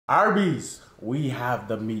Arby's, we have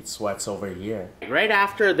the meat sweats over here. Right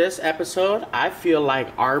after this episode, I feel like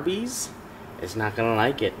Arby's is not gonna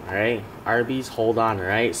like it, alright? Arby's, hold on,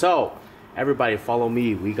 alright? So, everybody follow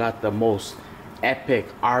me. We got the most epic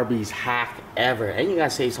Arby's hack ever. And you gotta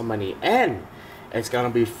say so many. And it's gonna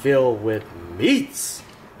be filled with meats.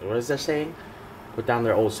 What is that saying? Put down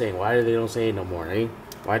their old saying. Why they don't say it no more, eh?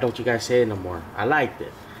 Why don't you guys say it no more? I liked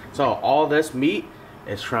it. So, all this meat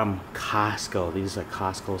is from Costco. These are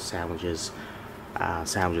Costco sandwiches. I'm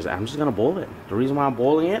just gonna boil it. The reason why I'm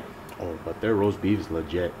boiling it, but their roast beef is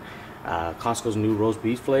legit. Costco's new roast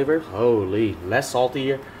beef flavor, holy, less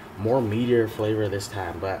salty, more meatier flavor this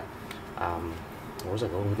time. But where was I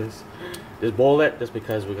going with this? Just boil it just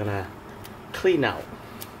because we're gonna clean out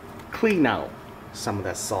some of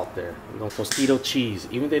that salt there. You know, Tostito cheese.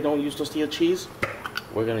 Even if they don't use Tostito cheese,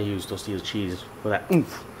 we're gonna use Tostito cheese for that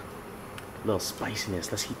oomph. Little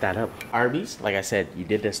spiciness. Let's heat that up. Arby's, like I said, you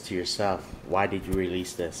did this to yourself. Why did you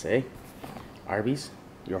release this, eh? Arby's,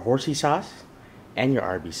 your horsey sauce and your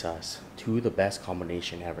Arby's sauce. Two of the best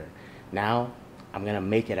combination ever. Now, I'm gonna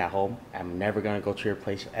make it at home. I'm never gonna go to your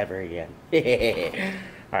place ever again.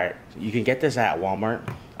 Alright, you can get this at Walmart.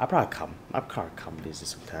 I'll probably come visit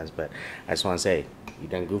sometimes, but I just wanna say, you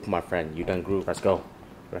done goof, my friend. You done groove. Let's go.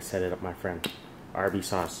 Let's set it up, my friend. Arby's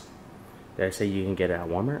sauce. Did I say you can get it at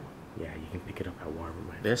Walmart? Yeah, you can pick it up at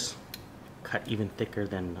Walmart. This, cut even thicker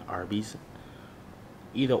than Arby's.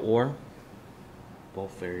 Either or,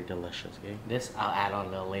 both very delicious, okay? This, I'll add on a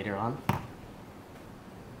little later on.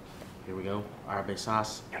 Here we go, Arby's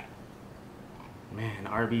sauce. Man,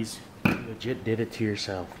 Arby's, you legit did it to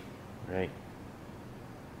yourself, right?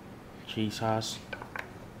 Cheese sauce.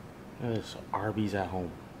 Look at this, Arby's at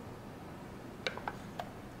home.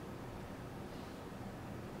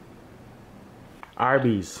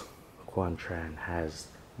 Arby's. Quang Tran has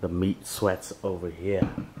the meat sweats over here.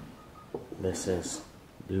 This is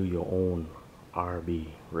do your own RB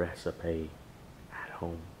recipe at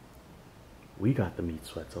home. We got the meat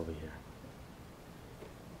sweats over here.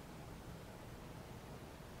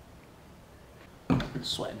 I'm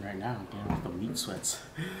sweating right now. I'm getting off the meat sweats.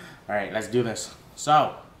 Alright, let's do this.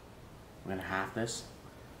 So, we're gonna half this.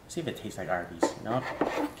 See if it tastes like Arby's. You know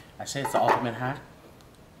what? I say it's the ultimate hack.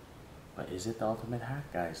 But is it the ultimate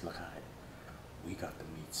hack? Guys, look at it. We got the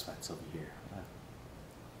meat sweats over here.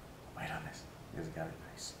 Bite on this. You guys got it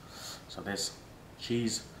nice. So this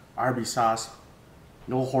cheese, Arby's sauce.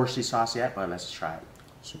 No horsey sauce yet, but let's try it.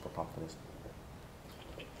 Super pumped for this.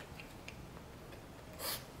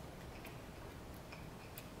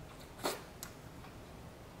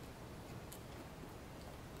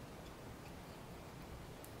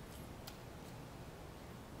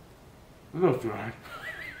 A little dry.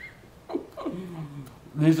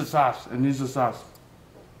 Needs the sauce. It needs the sauce.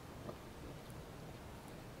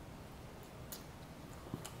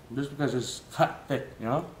 Just because it's cut thick, you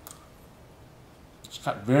know? It's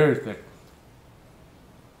cut very thick.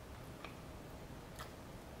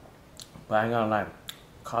 But I ain't gonna lie.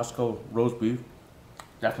 Costco roast beef,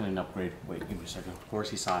 definitely an upgrade. Wait, give me a second.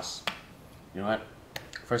 Horsey sauce. You know what?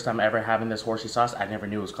 First time ever having this horsey sauce. I never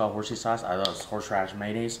knew it was called horsey sauce. I thought it was horseradish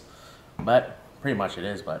mayonnaise. But pretty much it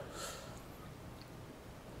is, but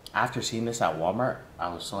after seeing this at Walmart,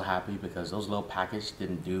 I was so happy because those little packages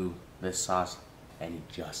didn't do this sauce any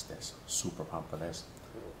justice. Super pumped for this.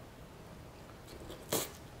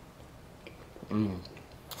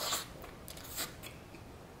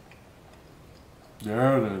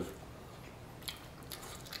 There it is.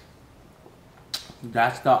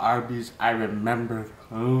 That's the Arby's I remembered.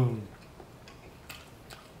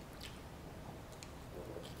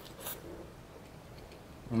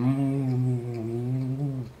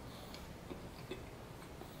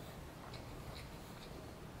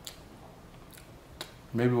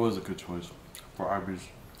 Maybe it was a good choice for Arby's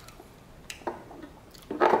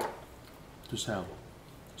to sell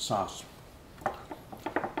sauce.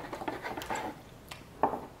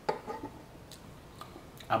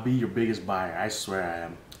 I'll be your biggest buyer. I swear I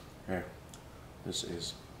am. Here, this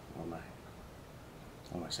is what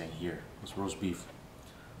am I saying here? It's roast beef.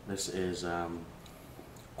 This is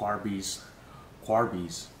Arby's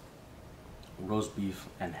roast beef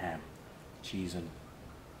and ham, cheese and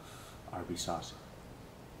Arby's sauce.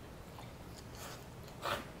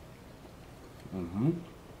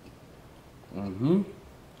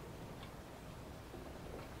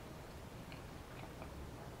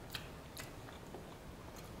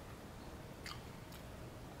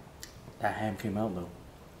 That ham came out though.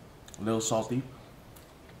 A little salty,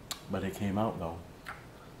 but it came out though.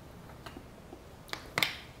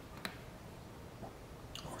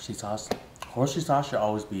 Horsey sauce. Horsey sauce should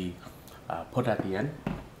always be put at the end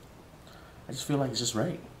I just feel like it's just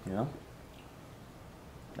right, you know?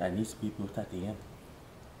 That needs to be moved at the end.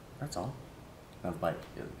 That's all. Now bite.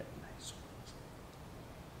 It'll get nice.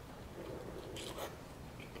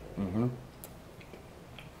 Mm-hmm.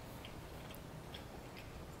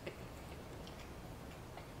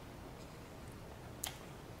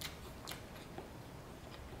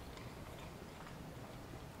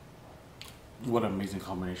 What an amazing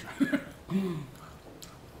combination.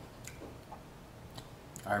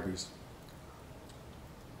 Arby's.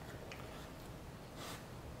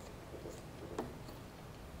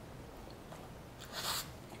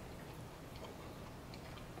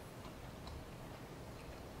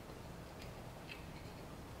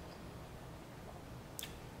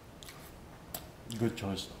 Good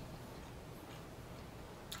choice.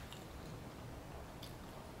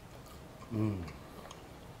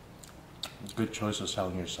 Good choice of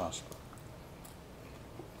selling your sauce.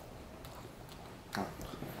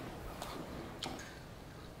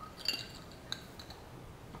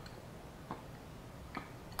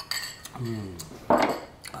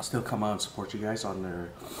 I'll still come out and support you guys on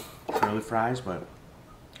their curly fries, but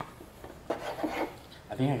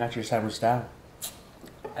I think I got your sandwich down.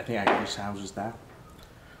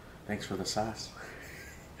 Thanks for the sauce.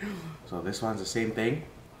 So this one's the same thing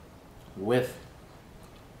with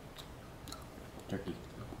turkey.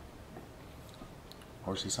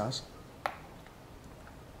 Horsey sauce.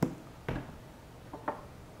 Man,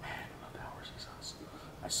 I love that horsey sauce.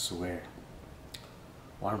 I swear.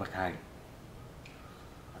 One of a kind.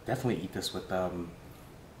 I'll definitely eat this with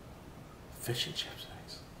fish and chips.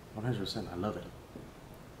 Nice. 100%. I love it.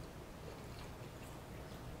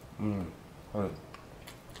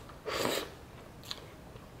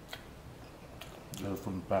 Get it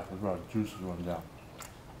from the back. Let's the juices run down.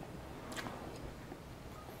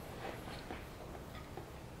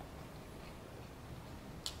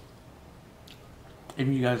 If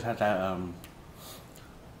you guys had that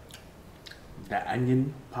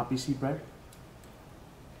onion poppy seed bread,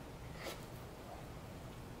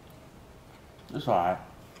 it's alright.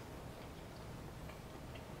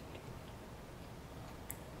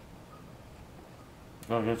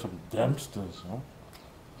 Gotta get some Dempsters, huh?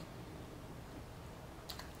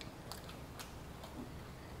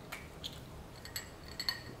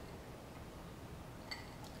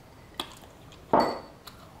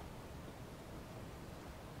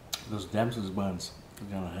 Those Dempster's buns are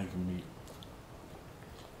gonna heck of meat.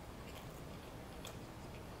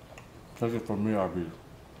 Take it from me, Arby's.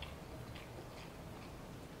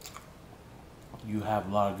 You have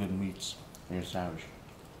a lot of good meats in your sandwich.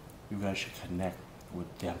 You guys should connect with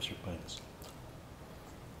Dempster buns.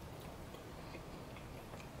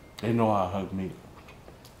 They know how to hug meat.